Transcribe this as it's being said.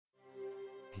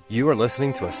You are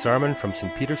listening to a sermon from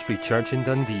St. Peter's Free Church in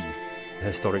Dundee, the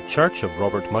historic church of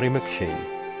Robert Murray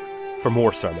McShane. For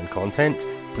more sermon content,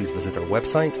 please visit our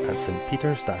website at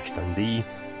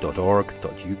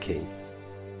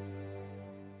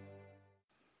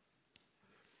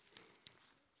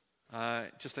stpeters-dundee.org.uk.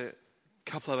 Just a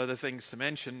couple of other things to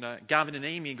mention. Gavin and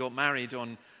Amy got married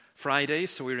on Friday,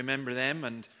 so we remember them.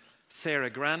 And Sarah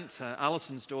Grant,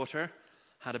 Alison's daughter,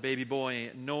 had a baby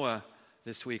boy, Noah,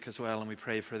 this week as well, and we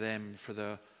pray for them, for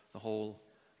the whole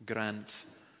Grant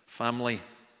family.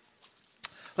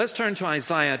 Let's turn to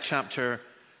Isaiah chapter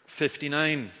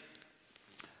 59,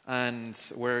 and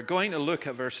we're going to look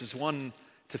at verses 1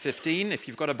 to 15. If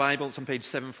you've got a Bible, it's on page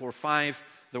 745.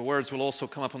 The words will also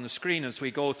come up on the screen as we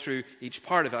go through each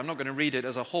part of it. I'm not going to read it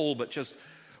as a whole, but just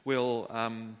we'll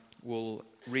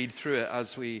read through it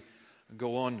as we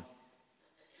go on.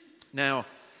 Now,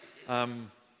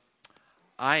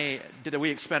 I did a wee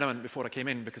experiment before I came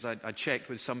in because I checked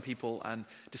with some people and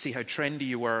to see how trendy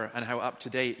you were and how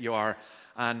up-to-date you are,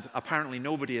 and apparently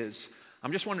nobody is.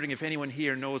 I'm just wondering if anyone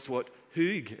here knows what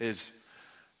Hug is,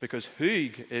 because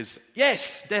Hug is,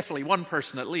 yes, definitely one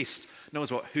person at least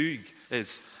knows what Hug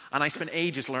is, and I spent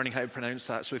ages learning how to pronounce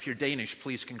that, so if you're Danish,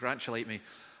 please congratulate me.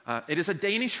 It is a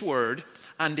Danish word,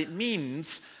 and it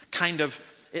means kind of,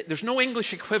 there's no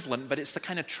English equivalent, but it's the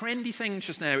kind of trendy thing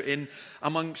just now in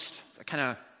amongst kind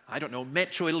of, I don't know,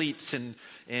 metro elites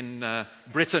in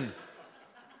Britain.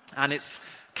 And it's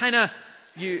kind of,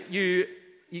 you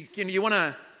want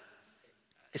to,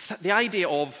 it's the idea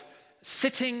of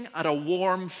sitting at a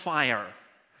warm fire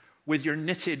with your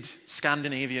knitted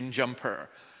Scandinavian jumper,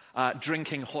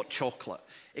 drinking hot chocolate.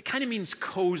 It kind of means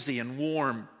cozy and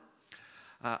warm.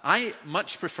 I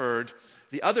much preferred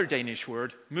the other Danish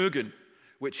word, mugen,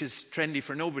 which is trendy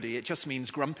for nobody. It just means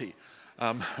grumpy.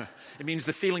 It means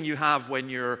the feeling you have when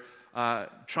you're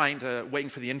waiting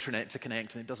for the internet to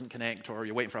connect and it doesn't connect, or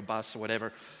you're waiting for a bus or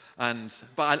whatever. But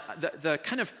I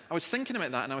was thinking about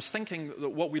that, and I was thinking that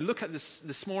what we look at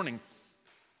this morning,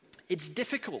 it's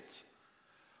difficult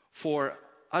for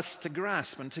us to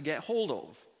grasp and to get hold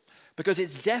of, because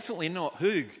it's definitely not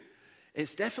Hug.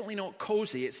 It's definitely not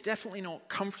cozy. It's definitely not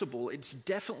comfortable. It's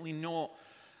definitely not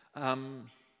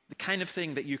the kind of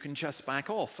thing that you can just back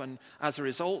off. And as a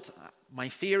result, my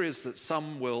fear is that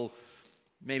some will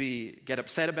maybe get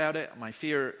upset about it. My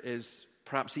fear is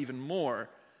perhaps even more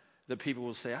that people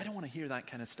will say, I don't want to hear that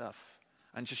kind of stuff,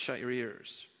 and just shut your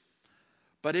ears.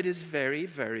 But it is very,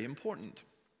 very important.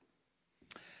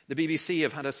 The BBC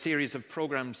have had a series of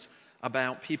programs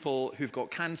about people who've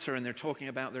got cancer, and they're talking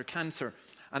about their cancer,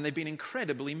 and they've been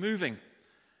incredibly moving.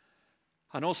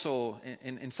 And also,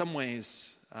 in some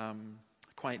ways,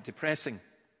 quite depressing.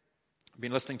 I've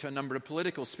been listening to a number of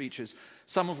political speeches,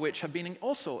 some of which have been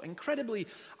also incredibly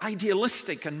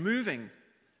idealistic and moving,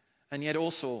 and yet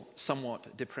also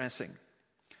somewhat depressing.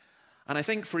 And I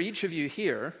think for each of you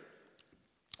here,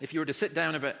 if you were to sit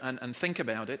down a bit and think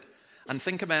about it, and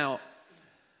think about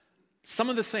some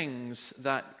of the things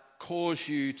that cause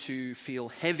you to feel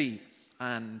heavy,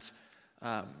 and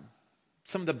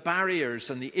some of the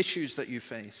barriers and the issues that you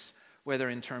face, whether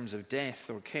in terms of death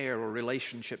or care or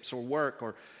relationships or work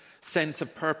or sense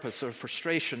of purpose or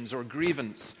frustrations or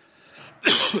grievance.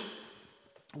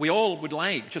 We all would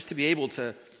like just to be able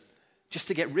to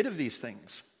get rid of these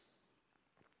things.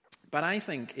 But I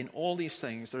think in all these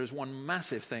things, there is one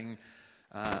massive thing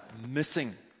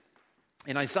missing.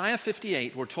 In Isaiah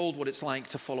 58, we're told what it's like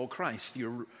to follow Christ.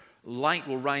 Your light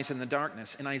will rise in the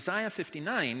darkness. In Isaiah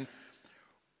 59,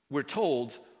 we're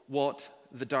told what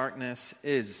the darkness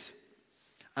is.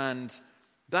 And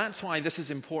that's why this is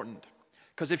important.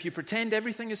 Because if you pretend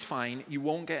everything is fine, you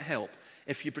won't get help.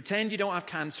 If you pretend you don't have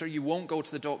cancer, you won't go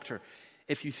to the doctor.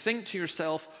 If you think to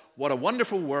yourself, what a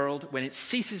wonderful world, when it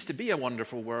ceases to be a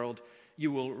wonderful world,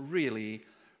 you will really,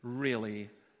 really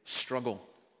struggle.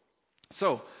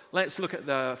 So, let's look at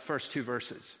the first two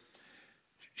verses.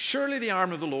 Surely the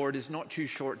arm of the Lord is not too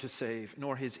short to save,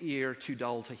 nor his ear too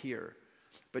dull to hear.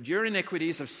 But your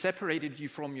iniquities have separated you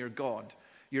from your God.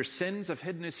 Your sins have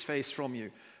hidden his face from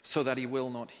you, so that he will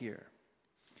not hear.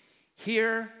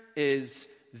 Here is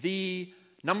the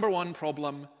number one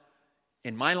problem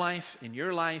in my life, in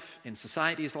your life, in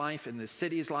society's life, in the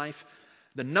city's life.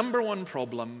 The number one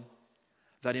problem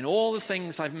that in all the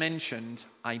things I've mentioned,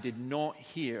 I did not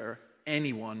hear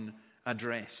anyone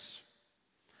address.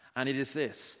 And it is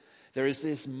this. There is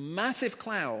this massive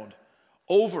cloud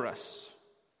over us,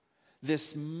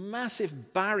 this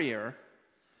massive barrier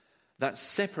that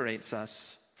separates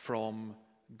us from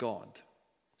God.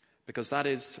 Because that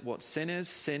is what sin is.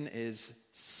 Sin is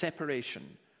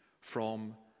separation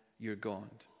from your God.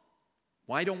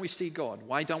 Why don't we see God?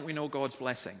 Why don't we know God's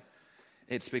blessing?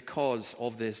 It's because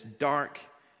of this dark,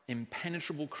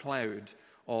 impenetrable cloud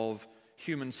of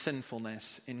human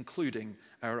sinfulness, including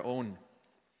our own.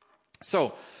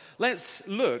 So, let's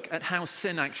look at how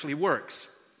sin actually works.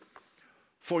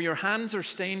 For your hands are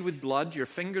stained with blood, your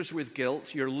fingers with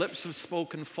guilt, your lips have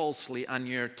spoken falsely, and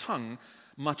your tongue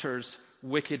mutters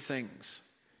wicked things.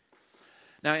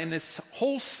 Now, in this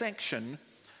whole section,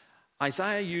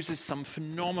 Isaiah uses some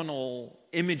phenomenal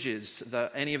images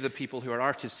that any of the people who are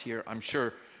artists here, I'm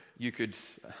sure you could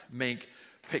make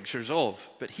pictures of.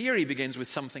 But here he begins with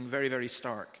something very, very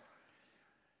stark.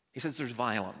 He says there's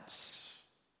violence.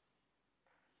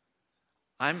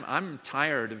 I'm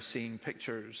tired of seeing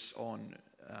pictures on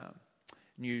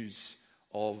news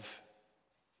of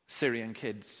Syrian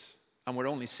kids, and we're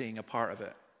only seeing a part of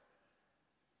it.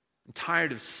 I'm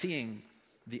tired of seeing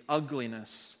the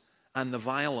ugliness and the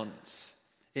violence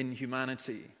in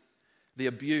humanity, the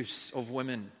abuse of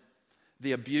women,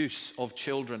 the abuse of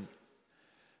children,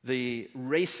 the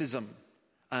racism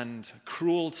and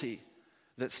cruelty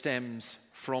that stems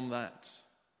from that,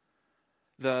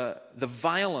 the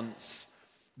violence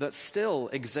that still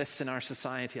exists in our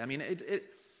society. I mean,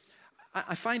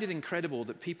 I find it incredible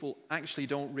that people actually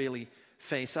don't really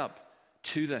face up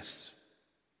to this.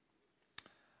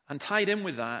 And tied in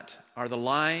with that are the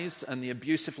lies and the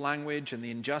abusive language and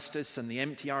the injustice and the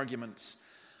empty arguments.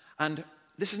 And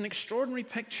this is an extraordinary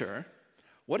picture.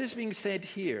 What is being said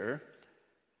here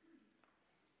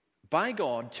by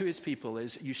God to his people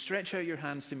is, you stretch out your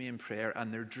hands to me in prayer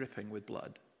and they're dripping with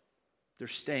blood. They're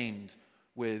stained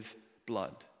with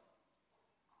blood.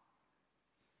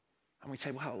 And we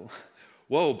say, well,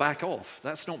 whoa, back off.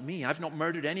 That's not me. I've not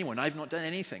murdered anyone. I've not done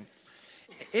anything.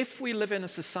 If we live in a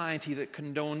society that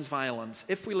condones violence,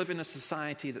 if we live in a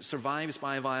society that survives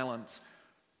by violence,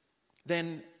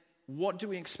 then what do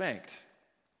we expect?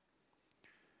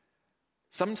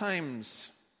 Sometimes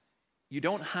you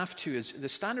don't have to, the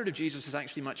standard of Jesus is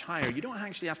actually much higher. You don't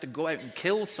actually have to go out and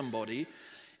kill somebody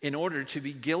in order to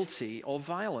be guilty of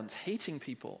violence, hating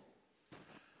people.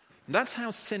 And that's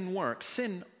how sin works.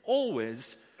 Sin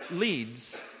always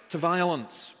leads to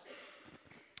violence.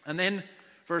 And then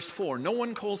verse 4, no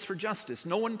one calls for justice.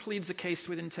 No one pleads a case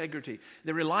with integrity.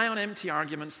 They rely on empty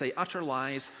arguments. They utter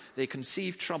lies. They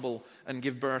conceive trouble and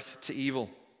give birth to evil.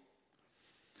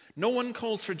 No one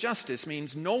calls for justice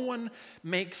means no one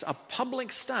makes a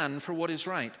public stand for what is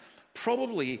right.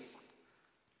 Probably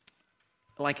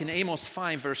like in Amos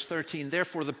 5 verse 13,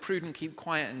 therefore the prudent keep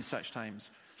quiet in such times,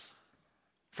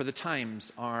 for the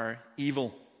times are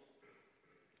evil.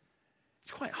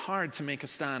 It's quite hard to make a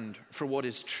stand for what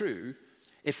is true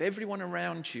if everyone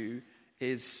around you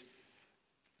is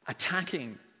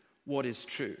attacking what is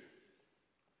true.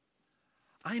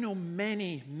 I know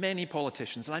many, many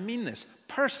politicians, and I mean this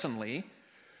personally,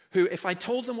 who if I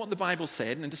told them what the Bible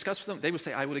said and discussed with them, they would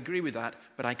say, I would agree with that,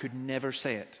 but I could never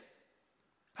say it.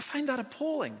 I find that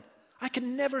appalling. I could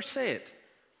never say it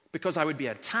because I would be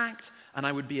attacked and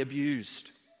I would be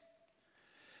abused.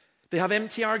 They have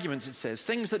empty arguments, it says,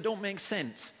 things that don't make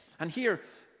sense. And here,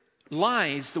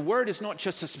 lies, the word is not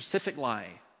just a specific lie,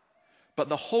 but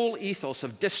the whole ethos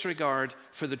of disregard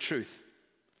for the truth.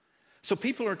 So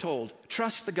people are told,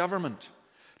 trust the government,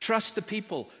 trust the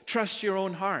people, trust your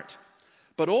own heart.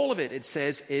 But all of it, it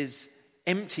says, is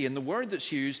empty. And the word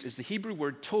that's used is the Hebrew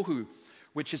word tohu,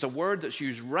 which is a word that's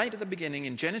used right at the beginning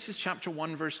in Genesis chapter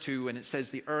 1, verse 2, and it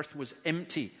says the earth was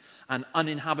empty and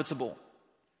uninhabitable.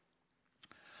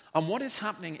 And what is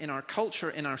happening in our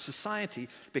culture, in our society,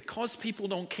 because people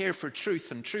don't care for truth,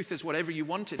 and truth is whatever you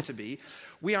want it to be,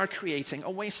 we are creating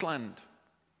a wasteland.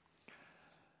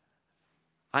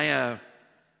 I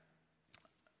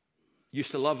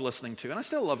used to love listening to, and I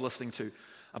still love listening to,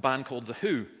 a band called The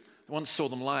Who. I once saw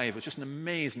them live. It was just an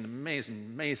amazing,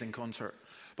 amazing, amazing concert.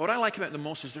 But what I like about them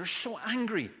most is they're so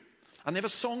angry. And they have a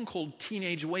song called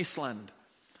Teenage Wasteland.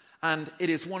 And it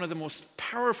is one of the most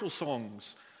powerful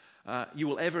songs you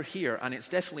will ever hear, and it's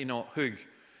definitely not Hug.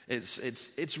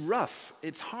 It's rough,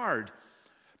 it's hard,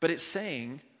 but it's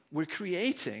saying we're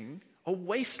creating a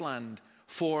wasteland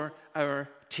for our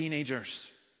teenagers.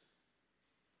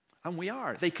 And we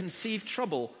are. They conceive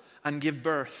trouble and give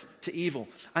birth to evil.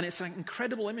 And it's an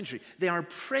incredible imagery. They are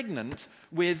pregnant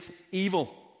with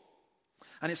evil.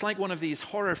 And it's like one of these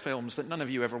horror films that none of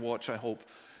you ever watch, I hope,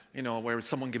 where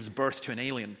someone gives birth to an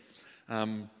alien.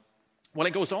 Well,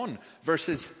 it goes on,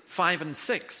 verses 5 and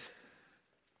 6.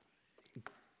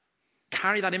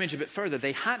 Carry that image a bit further.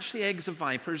 They hatch the eggs of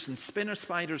vipers and spin a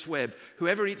spider's web.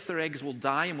 Whoever eats their eggs will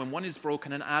die, and when one is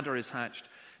broken, an adder is hatched.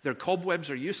 Their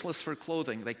cobwebs are useless for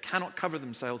clothing. They cannot cover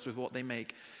themselves with what they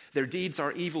make. Their deeds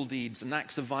are evil deeds, and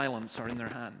acts of violence are in their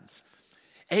hands.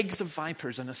 Eggs of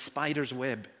vipers and a spider's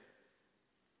web.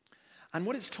 And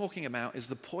what it's talking about is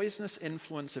the poisonous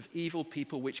influence of evil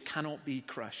people which cannot be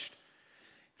crushed.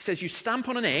 He says you stamp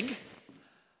on an egg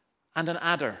and an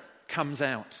adder comes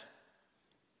out.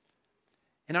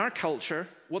 In our culture,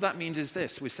 what that means is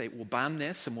this. We say, we'll ban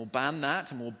this, and we'll ban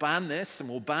that, and we'll ban this, and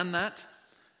we'll ban that.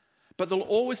 But there'll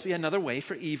always be another way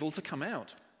for evil to come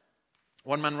out.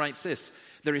 One man writes this: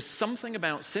 there is something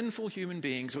about sinful human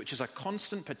beings which is a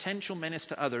constant potential menace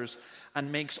to others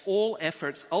and makes all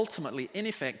efforts ultimately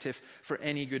ineffective for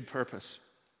any good purpose.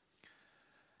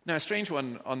 Now, a strange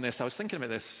one on this, I was thinking about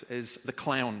this, is the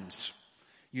clowns.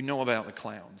 You know about the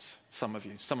clowns, some of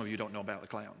you. Some of you don't know about the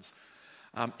clowns.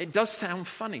 It does sound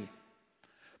funny.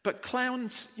 But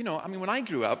clowns, when I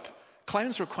grew up,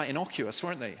 clowns were quite innocuous,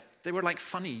 weren't they? They were like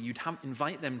funny. You'd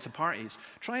invite them to parties.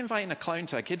 Try inviting a clown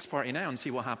to a kid's party now and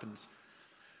see what happens.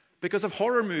 Because of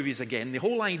horror movies again, the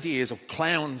whole idea is of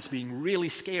clowns being really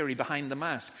scary behind the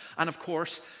mask. And of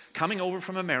course, coming over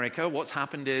from America, what's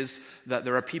happened is that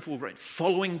there are people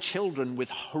following children with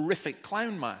horrific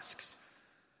clown masks.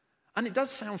 And it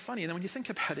does sound funny. And then when you think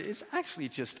about it, it's actually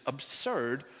just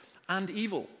absurd and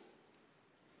evil.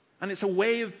 And it's a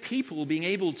way of people being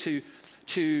able to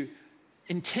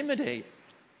intimidate.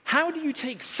 How do you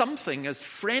take something as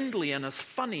friendly and as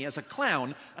funny as a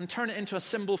clown and turn it into a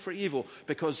symbol for evil?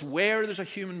 Because where there's a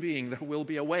human being, there will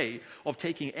be a way of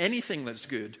taking anything that's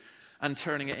good and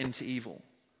turning it into evil.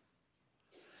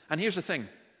 And here's the thing.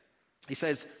 He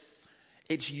says,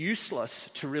 it's useless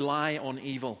to rely on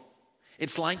evil.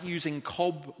 It's like using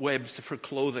cobwebs for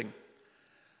clothing.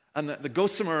 And the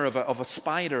gossamer of a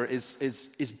spider is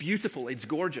beautiful, it's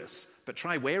gorgeous, but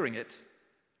try wearing it.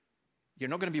 You're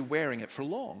not going to be wearing it for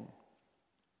long.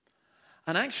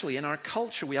 And actually, in our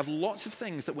culture, we have lots of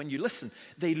things that when you listen,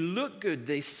 they look good,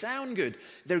 they sound good.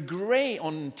 They're great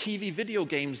on TV video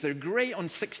games, they're great on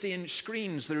 60-inch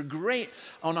screens, they're great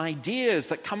on ideas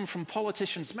that come from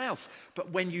politicians' mouths. But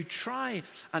when you try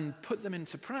and put them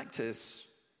into practice,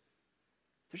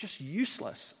 they're just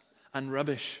useless and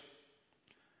rubbish.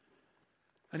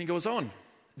 And he goes on.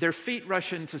 Their feet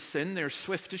rush into sin. They're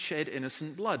swift to shed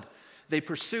innocent blood. They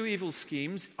pursue evil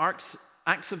schemes.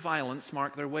 Acts of violence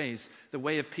mark their ways. The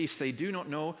way of peace they do not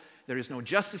know. There is no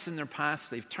justice in their paths.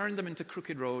 They've turned them into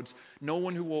crooked roads. No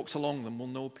one who walks along them will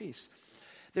know peace.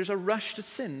 There's a rush to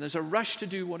sin. There's a rush to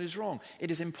do what is wrong.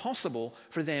 It is impossible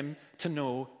for them to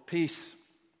know peace.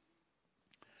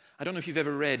 I don't know if you've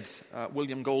ever read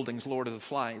William Golding's Lord of the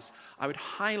Flies. I would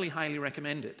highly, highly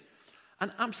recommend it.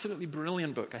 An absolutely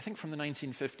brilliant book, I think from the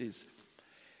 1950s,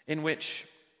 in which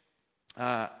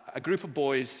a group of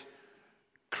boys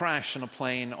crash on a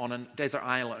plane on a desert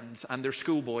island, and they're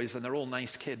schoolboys and they're all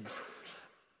nice kids.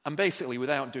 And basically,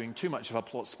 without doing too much of a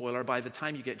plot spoiler, by the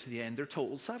time you get to the end, they're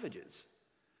total savages.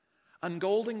 And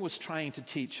Golding was trying to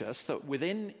teach us that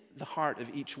within the heart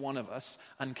of each one of us,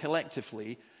 and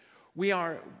collectively, we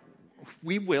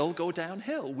will go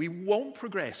downhill. We won't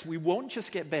progress. We won't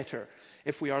just get better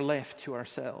if we are left to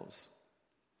ourselves.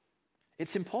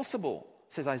 It's impossible,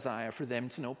 says Isaiah, for them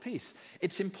to know peace.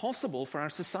 It's impossible for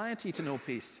our society to know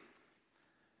peace.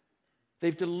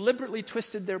 They've deliberately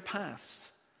twisted their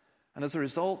paths, and as a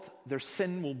result, their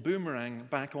sin will boomerang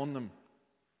back on them.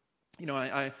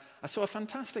 I saw a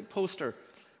fantastic poster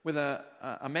with a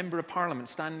member of parliament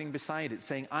standing beside it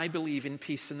saying, I believe in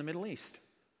peace in the Middle East.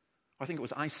 I think it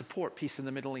was, I support peace in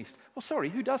the Middle East. Well, sorry,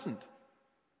 who doesn't?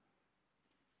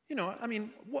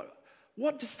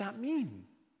 What does that mean?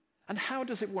 And how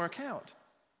does it work out?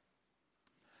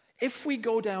 If we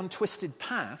go down twisted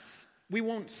paths, we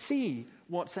won't see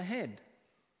what's ahead.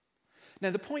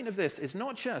 Now, the point of this is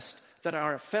not just that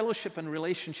our fellowship and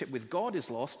relationship with God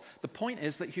is lost. The point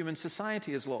is that human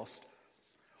society is lost.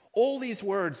 All these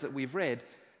words that we've read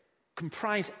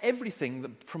comprise everything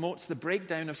that promotes the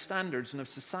breakdown of standards and of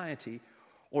society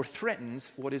or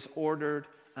threatens what is ordered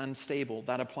and stable.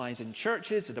 That applies in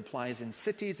churches, it applies in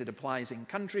cities, it applies in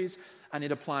countries, and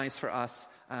it applies for us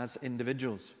as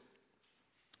individuals.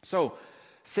 So,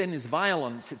 sin is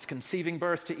violence, it's conceiving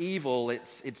birth to evil,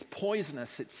 it's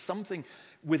poisonous, it's something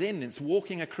within, it's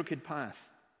walking a crooked path.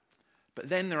 But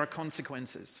then there are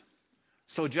consequences.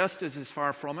 So justice is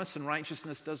far from us and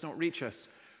righteousness does not reach us.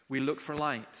 We look for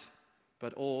light,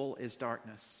 but all is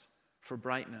darkness. For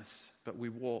brightness, but we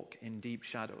walk in deep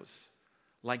shadows.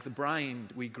 Like the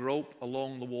blind, we grope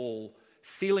along the wall,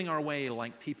 feeling our way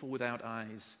like people without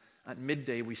eyes. At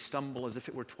midday, we stumble as if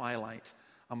it were twilight.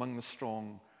 Among the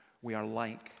strong, we are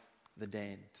like the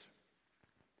dead.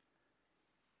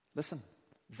 Listen,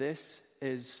 this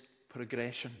is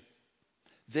progression.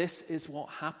 This is what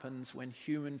happens when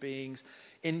human beings,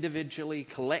 individually,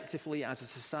 collectively, as a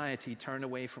society, turn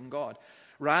away from God.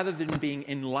 Rather than being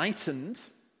enlightened,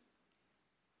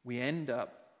 we end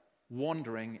up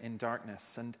wandering in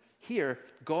darkness. And here,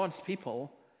 God's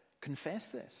people confess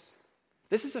this.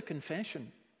 This is a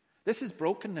confession. This is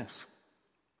brokenness.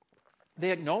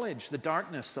 They acknowledge the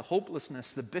darkness, the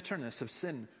hopelessness, the bitterness of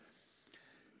sin.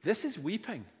 This is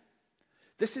weeping.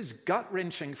 This is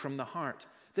gut-wrenching from the heart.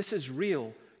 This is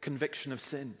real conviction of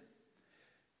sin.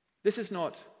 This is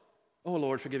not, oh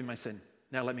Lord, forgive me my sin.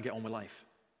 Now let me get on with life.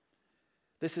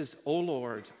 This is, oh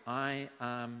Lord, I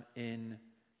am in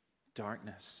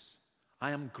darkness.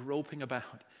 I am groping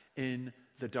about in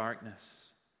the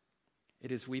darkness.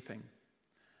 It is weeping.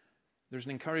 There's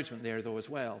an encouragement there, though, as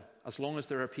well. As long as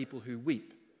there are people who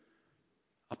weep,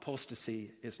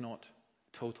 apostasy is not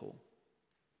total.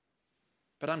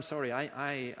 But I'm sorry,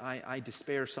 I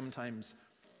despair sometimes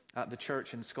at the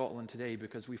church in Scotland today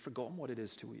because we've forgotten what it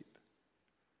is to weep.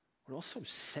 We're all so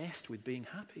obsessed with being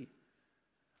happy.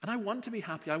 And I want to be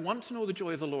happy. I want to know the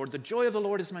joy of the Lord. The joy of the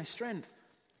Lord is my strength.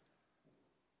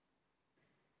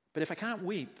 But if I can't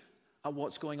weep at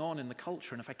what's going on in the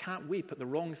culture, and if I can't weep at the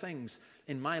wrong things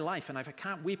in my life, and if I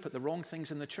can't weep at the wrong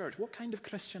things in the church, what kind of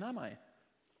Christian am I?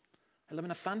 I live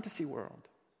in a fantasy world.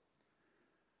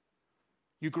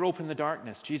 You grope in the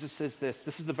darkness. Jesus says this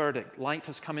is the verdict. Light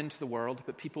has come into the world,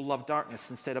 but people love darkness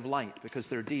instead of light because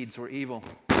their deeds were evil.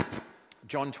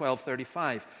 John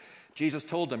 12:35. Jesus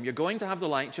told them, you're going to have the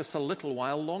light just a little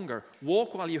while longer.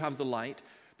 Walk while you have the light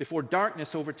before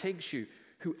darkness overtakes you.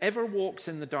 Whoever walks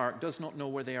in the dark does not know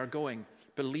where they are going.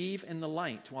 Believe in the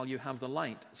light while you have the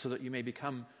light so that you may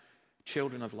become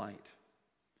children of light.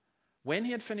 When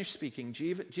he had finished speaking,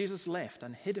 Jesus left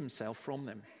and hid himself from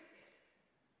them.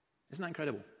 Isn't that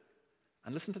incredible?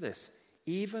 And listen to this.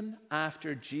 Even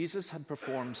after Jesus had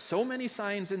performed so many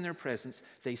signs in their presence,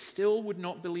 they still would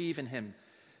not believe in him.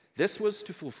 This was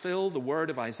to fulfill the word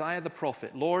of Isaiah the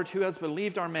prophet. Lord, who has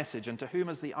believed our message, and to whom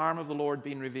has the arm of the Lord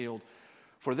been revealed?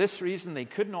 For this reason they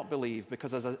could not believe,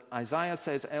 because as Isaiah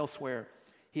says elsewhere,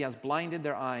 he has blinded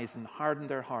their eyes and hardened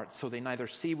their hearts, so they neither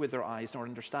see with their eyes nor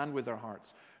understand with their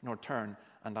hearts, nor turn,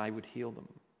 and I would heal them.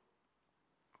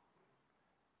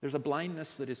 There's a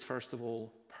blindness that is, first of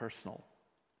all, personal.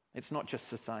 It's not just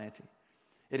society.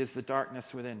 It is the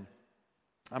darkness within.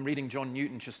 I'm reading John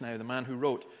Newton just now, the man who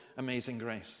wrote Amazing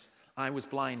Grace. I was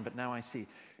blind, but now I see.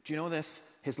 Do you know this?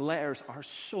 His letters are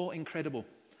so incredible.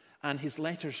 And his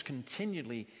letters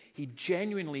continually, he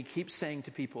genuinely keeps saying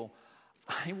to people,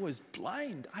 I was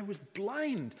blind.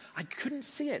 I couldn't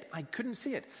see it.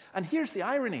 And here's the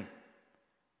irony.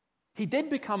 He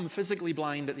did become physically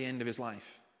blind at the end of his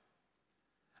life.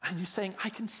 And you're saying, I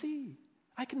can see,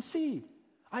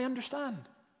 I understand.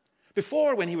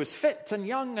 Before, when he was fit and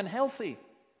young and healthy,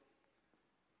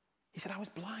 he said, I was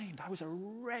blind, I was a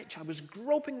wretch, I was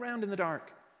groping around in the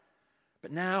dark.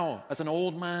 But now, as an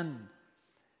old man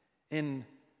in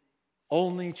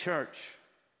Olney Church,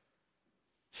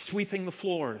 sweeping the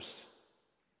floors,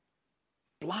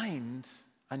 blind,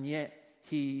 and yet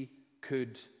he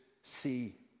could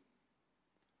see.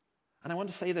 And I want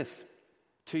to say this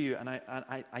to you, and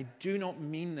I do not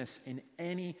mean this in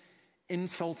any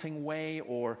insulting way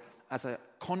or as a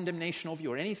condemnation of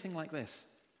you or anything like this.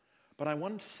 But I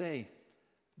want to say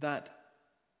that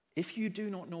if you do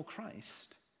not know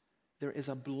Christ, there is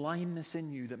a blindness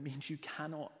in you that means you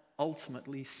cannot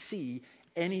ultimately see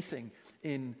anything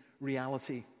in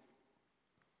reality.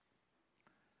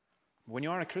 When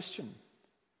you are a Christian,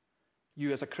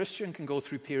 you as a Christian can go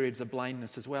through periods of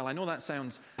blindness as well. I know that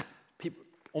sounds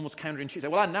almost counterintuitive.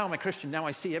 Well, now I'm a Christian, now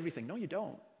I see everything. No, you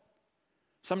don't.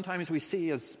 Sometimes we see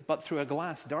as but through a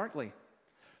glass darkly.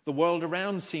 The world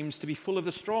around seems to be full of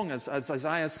the strong, as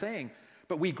Isaiah is saying.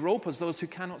 But we grope as those who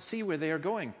cannot see where they are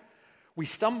going. We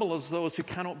stumble as those who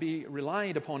cannot be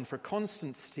relied upon for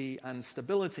constancy and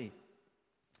stability.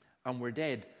 And we're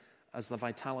dead as the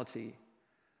vitality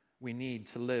we need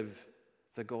to live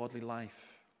the godly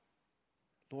life.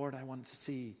 Lord, I want to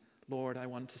see. Lord, I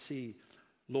want to see.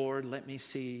 Lord, let me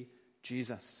see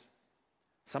Jesus.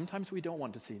 Sometimes we don't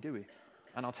want to see, do we?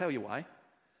 And I'll tell you why.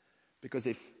 Because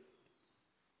if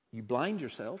you blind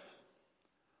yourself,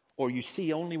 or you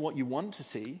see only what you want to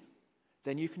see,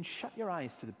 then you can shut your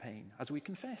eyes to the pain, as we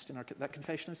confessed in that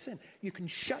confession of sin. You can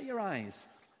shut your eyes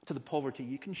to the poverty.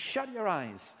 You can shut your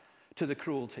eyes to the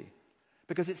cruelty,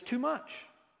 because it's too much.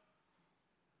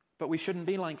 But we shouldn't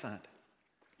be like that.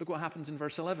 Look what happens in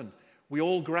verse 11. We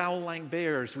all growl like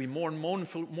bears. We mourn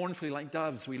mournfully like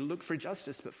doves. We look for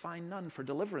justice, but find none, for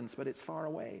deliverance, but it's far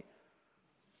away.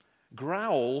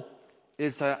 Growl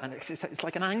is it's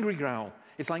like an angry growl.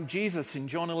 It's like Jesus in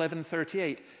John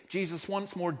 11:38. Jesus,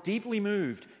 once more deeply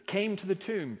moved, came to the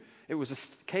tomb. It was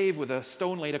a cave with a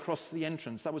stone laid across the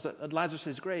entrance. That was at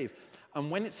Lazarus' grave.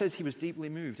 And when it says he was deeply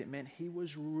moved, it meant he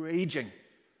was raging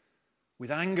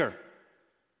with anger.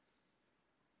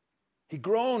 He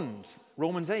groans.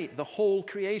 Romans 8, the whole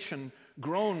creation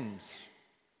groans.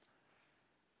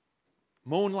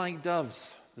 Moan like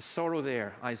doves, the sorrow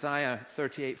there. Isaiah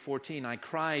 38:14, I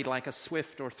cried like a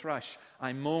swift or thrush.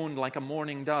 I moaned like a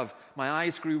mourning dove. My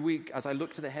eyes grew weak as I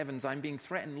looked to the heavens. I'm being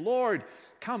threatened. Lord,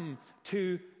 come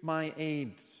to my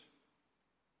aid.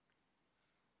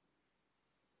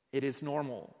 It is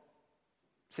normal.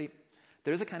 See,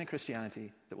 there is a kind of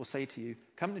Christianity that will say to you,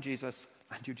 come to Jesus,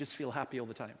 and you just feel happy all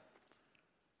the time.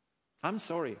 I'm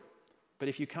sorry, but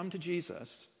if you come to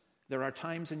Jesus, there are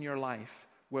times in your life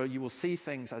where you will see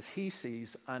things as he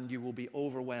sees, and you will be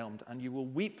overwhelmed, and you will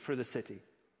weep for the city,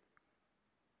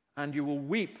 and you will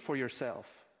weep for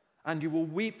yourself, and you will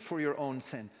weep for your own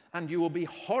sin, and you will be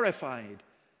horrified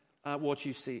at what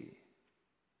you see.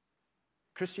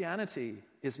 Christianity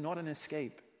is not an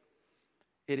escape.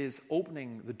 It is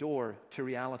opening the door to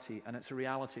reality, and it's a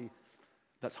reality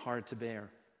that's hard to bear.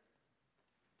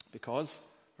 Because,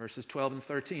 verses 12 and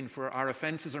 13, for our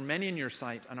offenses are many in your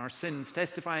sight, and our sins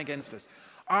testify against us.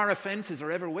 Our offenses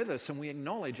are ever with us, and we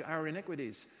acknowledge our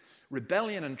iniquities.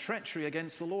 Rebellion and treachery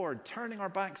against the Lord, turning our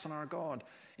backs on our God,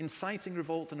 inciting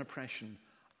revolt and oppression,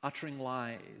 uttering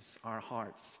lies our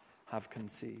hearts have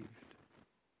conceived.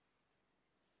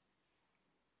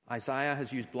 Isaiah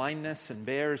has used blindness and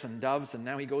bears and doves, and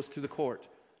now he goes to the court,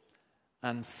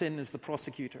 and sin is the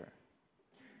prosecutor.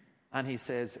 And he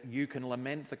says, you can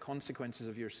lament the consequences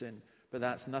of your sin, but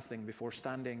that's nothing before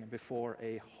standing before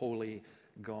a holy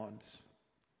God.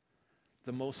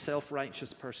 The most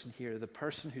self-righteous person here, the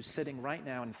person who's sitting right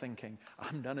now and thinking,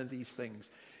 I'm none of these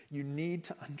things. You need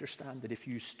to understand that if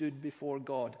you stood before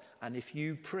God and if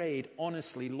you prayed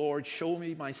honestly, Lord, show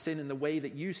me my sin in the way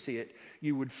that you see it,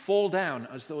 you would fall down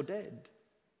as though dead.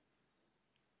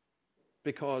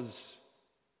 Because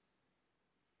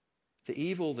the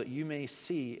evil that you may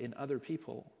see in other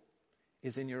people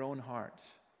is in your own heart,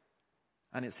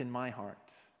 and it's in my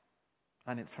heart,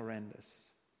 and it's horrendous.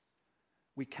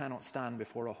 We cannot stand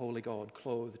before a holy God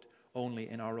clothed only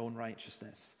in our own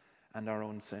righteousness and our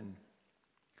own sin.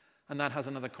 And that has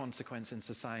another consequence in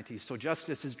society. So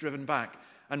justice is driven back,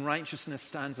 and righteousness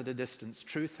stands at a distance.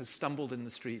 Truth has stumbled in the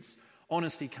streets.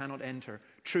 Honesty cannot enter.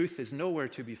 Truth is nowhere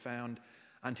to be found,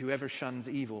 and whoever shuns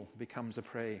evil becomes a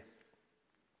prey.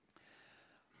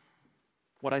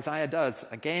 What Isaiah does,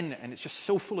 again, and it's just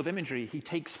so full of imagery, he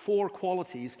takes four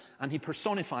qualities and he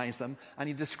personifies them, and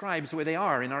he describes where they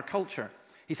are in our culture.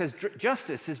 He says,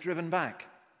 justice is driven back.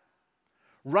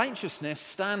 Righteousness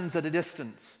stands at a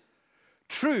distance.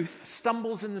 Truth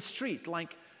stumbles in the street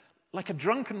like a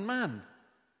drunken man.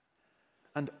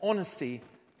 And honesty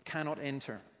cannot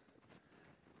enter.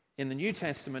 In the New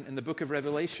Testament, in the book of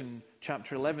Revelation,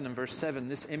 chapter 11 and verse 7,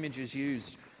 this image is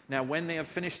used. Now, when they have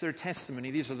finished their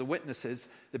testimony, these are the witnesses,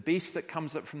 the beast that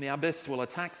comes up from the abyss will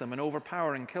attack them and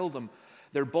overpower and kill them.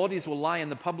 Their bodies will lie in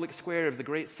the public square of the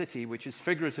great city, which is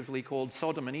figuratively called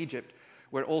Sodom and Egypt,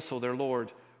 where also their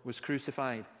Lord was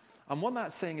crucified. And what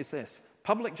that's saying is this: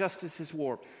 public justice is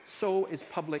warped, so is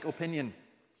public opinion.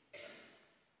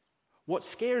 What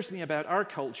scares me about our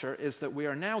culture is that we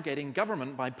are now getting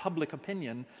government by public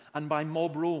opinion and by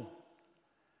mob rule.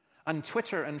 And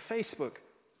Twitter and Facebook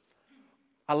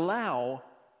allow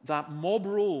that mob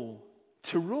rule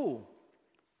to rule.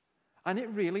 And it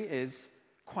really is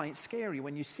quite scary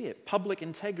when you see it. Public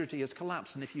integrity has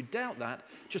collapsed, and if you doubt that,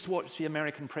 just watch the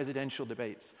American presidential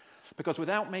debates. Because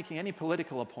without making any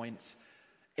political points,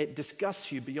 it disgusts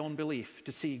you beyond belief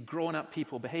to see grown-up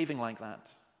people behaving like that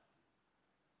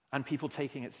and people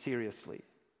taking it seriously.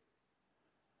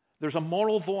 There's a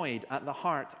moral void at the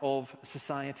heart of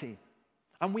society,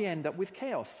 and we end up with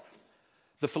chaos.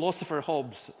 The philosopher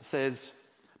Hobbes says,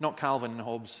 not Calvin and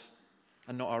Hobbes,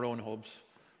 and not our own Hobbes,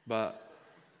 but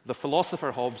the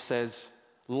philosopher Hobbes says,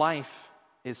 life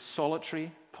is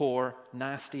solitary, poor,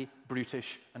 nasty,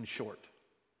 brutish, and short.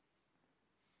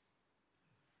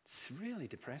 It's really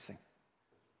depressing.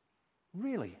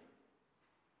 Really.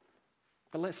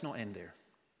 But let's not end there.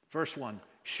 Verse 1,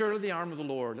 surely the arm of the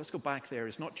Lord, let's go back there,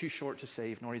 is not too short to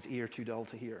save, nor his ear too dull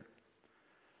to hear.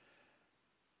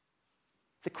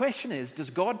 The question is, does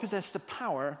God possess the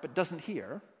power but doesn't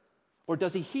hear? Or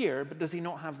does he hear but does he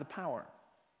not have the power?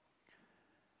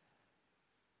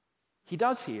 He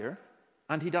does hear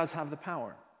and he does have the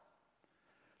power.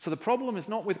 So the problem is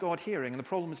not with God hearing, and the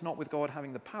problem is not with God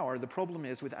having the power. The problem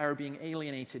is with our being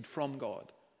alienated from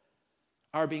God,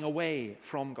 our being away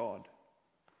from God.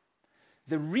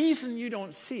 The reason you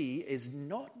don't see is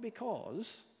not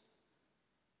because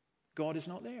God is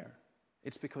not there.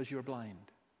 It's because you're blind.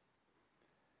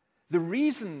 The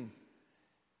reason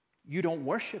you don't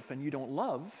worship and you don't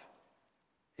love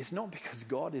is not because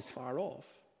God is far off.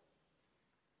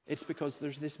 It's because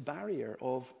there's this barrier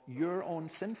of your own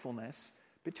sinfulness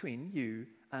between you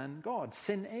and God.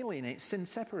 Sin alienates, sin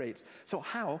separates. So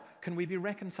how can we be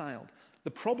reconciled?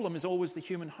 The problem is always the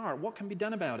human heart. What can be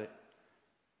done about it?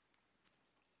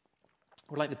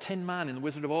 We're like the Tin Man in The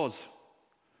Wizard of Oz.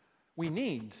 We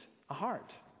need a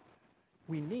heart.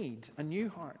 We need a new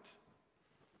heart.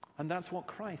 And that's what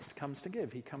Christ comes to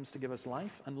give. He comes to give us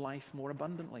life and life more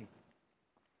abundantly.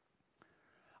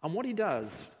 And what he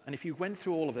does, and if you went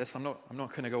through all of this, I am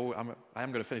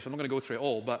going to finish, I'm not going to go through it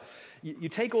all, but you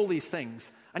take all these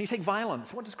things, and you take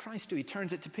violence. What does Christ do? He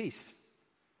turns it to peace.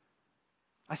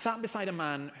 I sat beside a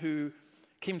man who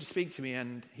came to speak to me,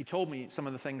 and he told me some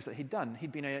of the things that he'd done.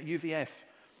 He'd been a UVF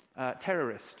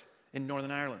terrorist in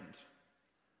Northern Ireland,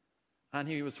 and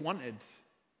he was wanted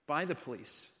by the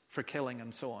police for killing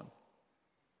and so on.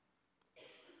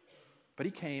 But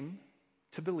he came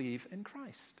to believe in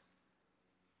Christ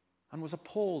and was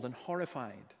appalled and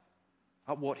horrified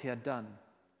at what he had done.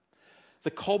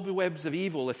 The cobwebs of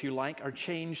evil, if you like, are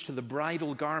changed to the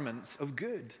bridal garments of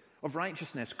good, of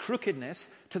righteousness, crookedness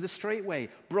to the straight way,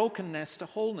 brokenness to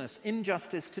wholeness,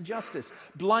 injustice to justice,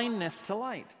 blindness to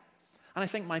light. And I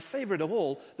think my favorite of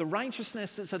all, the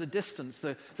righteousness that's at a distance,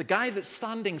 the guy that's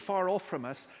standing far off from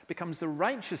us, becomes the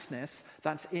righteousness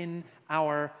that's in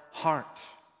our heart.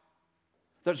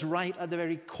 That's right at the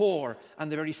very core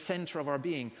and the very center of our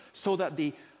being, so that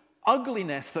the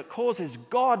ugliness that causes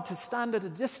God to stand at a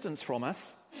distance from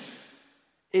us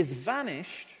is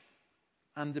vanished,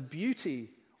 and the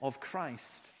beauty of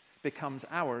Christ becomes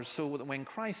ours, so that when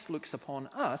Christ looks upon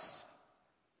us,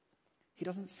 he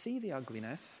doesn't see the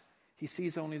ugliness, he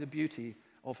sees only the beauty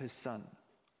of his Son.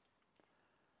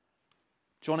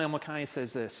 John L. Mackay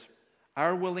says this: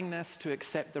 our willingness to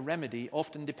accept the remedy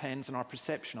often depends on our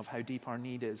perception of how deep our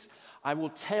need is. I will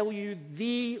tell you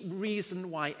the reason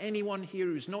why anyone here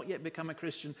who's not yet become a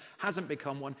Christian hasn't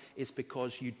become one is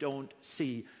because you don't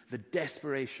see the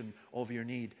desperation of your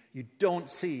need. You don't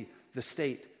see the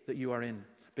state that you are in.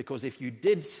 Because if you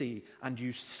did see and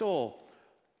you saw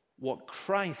what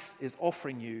Christ is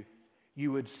offering you,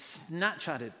 you would snatch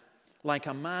at it like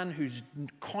a man who's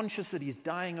conscious that he's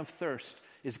dying of thirst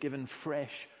is given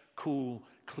fresh, cool,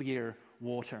 clear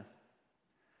water.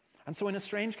 And so in a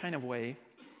strange kind of way,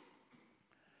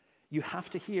 you have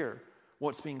to hear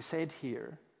what's being said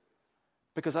here,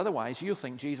 because otherwise you'll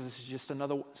think Jesus is just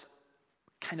another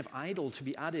kind of idol to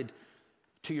be added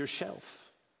to your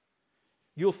shelf.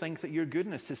 You'll think that your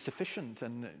goodness is sufficient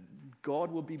and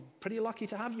God will be pretty lucky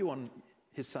to have you on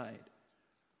his side.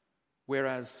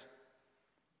 Whereas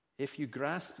if you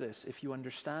grasp this, if you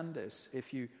understand this,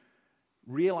 if you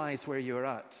realize where you're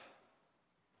at,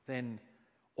 then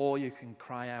all you can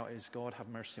cry out is, God, have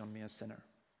mercy on me, a sinner.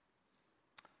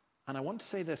 And I want to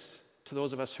say this to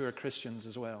those of us who are Christians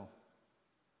as well.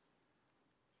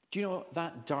 Do you know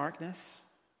that darkness,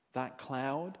 that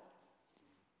cloud?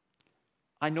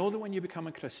 I know that when you become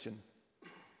a Christian,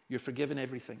 you're forgiven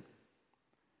everything.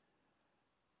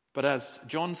 But as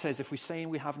John says, if we say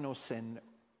we have no sin,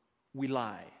 we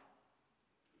lie.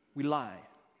 We lie.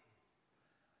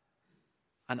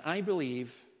 And I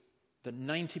believe that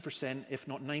 90%, if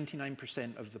not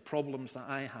 99% of the problems that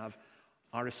I have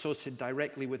are associated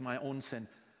directly with my own sin,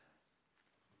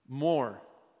 more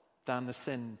than the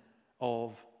sin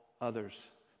of others.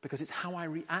 Because it's how I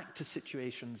react to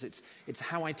situations, it's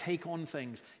how I take on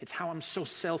things, it's how I'm so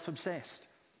self-obsessed.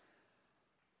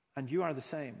 And you are the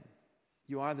same.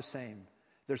 You are the same.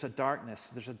 There's a darkness,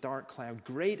 there's a dark cloud.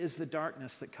 Great is the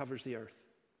darkness that covers the earth.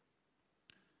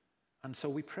 And so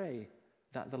we pray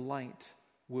that the light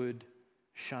would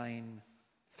shine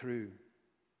through.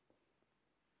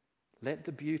 Let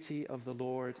the beauty of the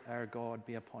Lord our God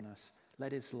be upon us.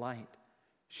 Let his light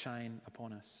shine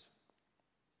upon us.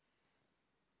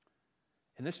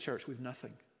 In this church, we have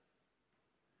nothing.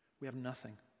 We have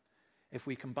nothing. If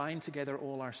we combine together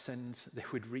all our sins, they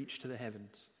would reach to the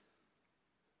heavens.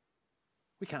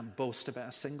 We can't boast about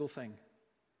a single thing.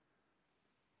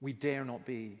 We dare not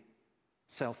be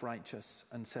self-righteous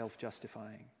and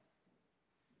self-justifying.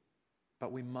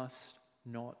 But we must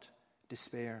not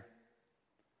despair.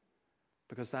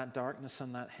 Because that darkness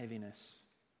and that heaviness,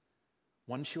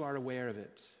 once you are aware of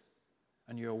it,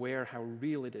 and you're aware how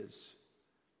real it is,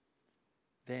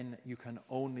 then you can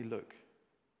only look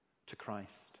to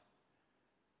Christ.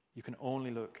 You can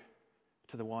only look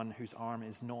to the one whose arm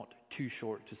is not too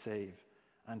short to save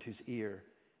and whose ear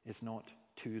is not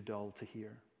too dull to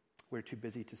hear. We're too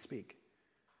busy to speak.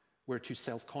 We're too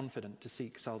self-confident to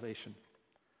seek salvation.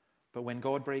 But when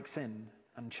God breaks in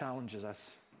and challenges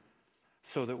us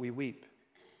so that we weep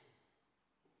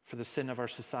for the sin of our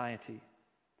society,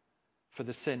 for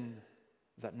the sin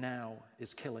that now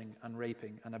is killing and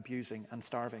raping and abusing and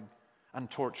starving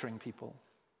and torturing people,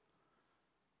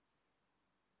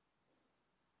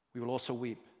 we will also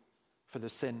weep for the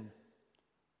sin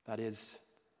that is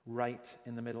right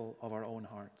in the middle of our own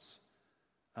hearts.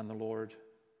 And the Lord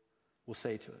will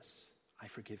say to us, I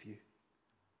forgive you.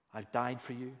 I've died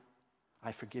for you.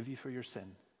 I forgive you for your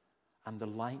sin. And the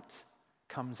light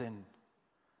comes in,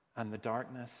 and the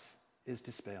darkness is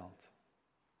dispelled.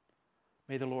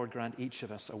 May the Lord grant each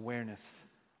of us awareness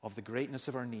of the greatness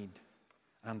of our need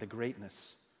and the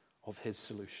greatness of his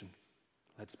solution.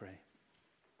 Let's pray.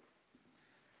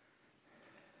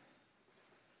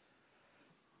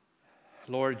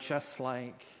 Lord, just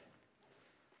like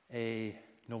a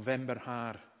November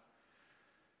haar,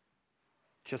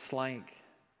 just like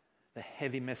the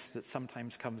heavy mist that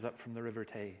sometimes comes up from the River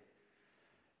Tay,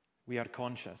 we are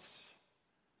conscious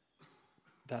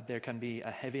that there can be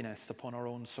a heaviness upon our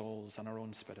own souls and our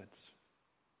own spirits.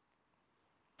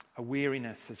 A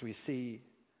weariness as we see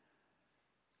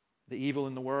the evil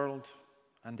in the world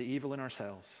and the evil in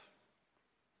ourselves.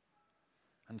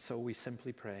 And so we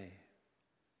simply pray,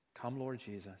 come, Lord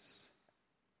Jesus,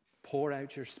 pour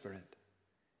out your Spirit.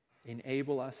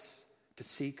 Enable us to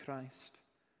see Christ,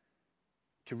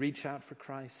 to reach out for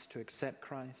Christ, to accept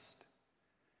Christ.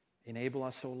 Enable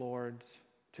us, O Lord,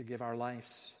 to give our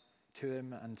lives to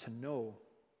him and to know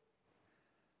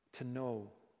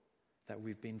that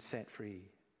we've been set free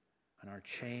and our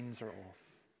chains are off.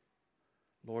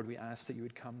 Lord, we ask that you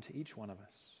would come to each one of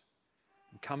us.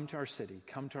 And come to our city,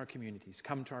 come to our communities,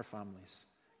 come to our families,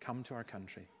 come to our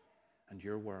country and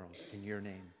your world. In your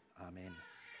name, amen.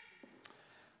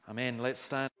 Amen. Let's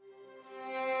stand.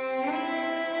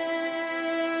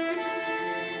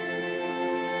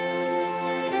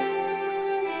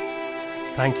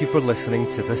 Thank you for listening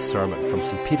to this sermon from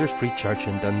St. Peter's Free Church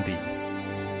in Dundee.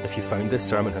 If you found this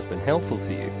sermon has been helpful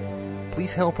to you,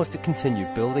 please help us to continue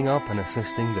building up and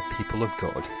assisting the people of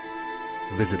God.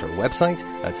 Visit our website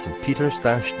at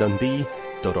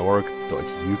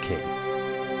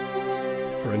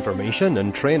stpeters-dundee.org.uk. For information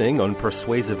and training on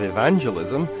persuasive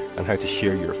evangelism and how to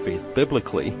share your faith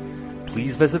biblically,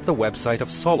 please visit the website of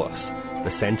Solas, the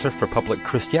Centre for Public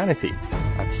Christianity,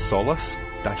 at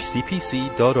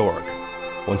solas-cpc.org.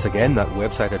 Once again, that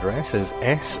website address is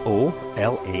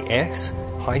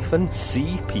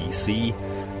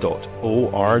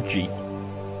solas-cpc.org.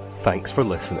 Thanks for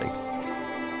listening.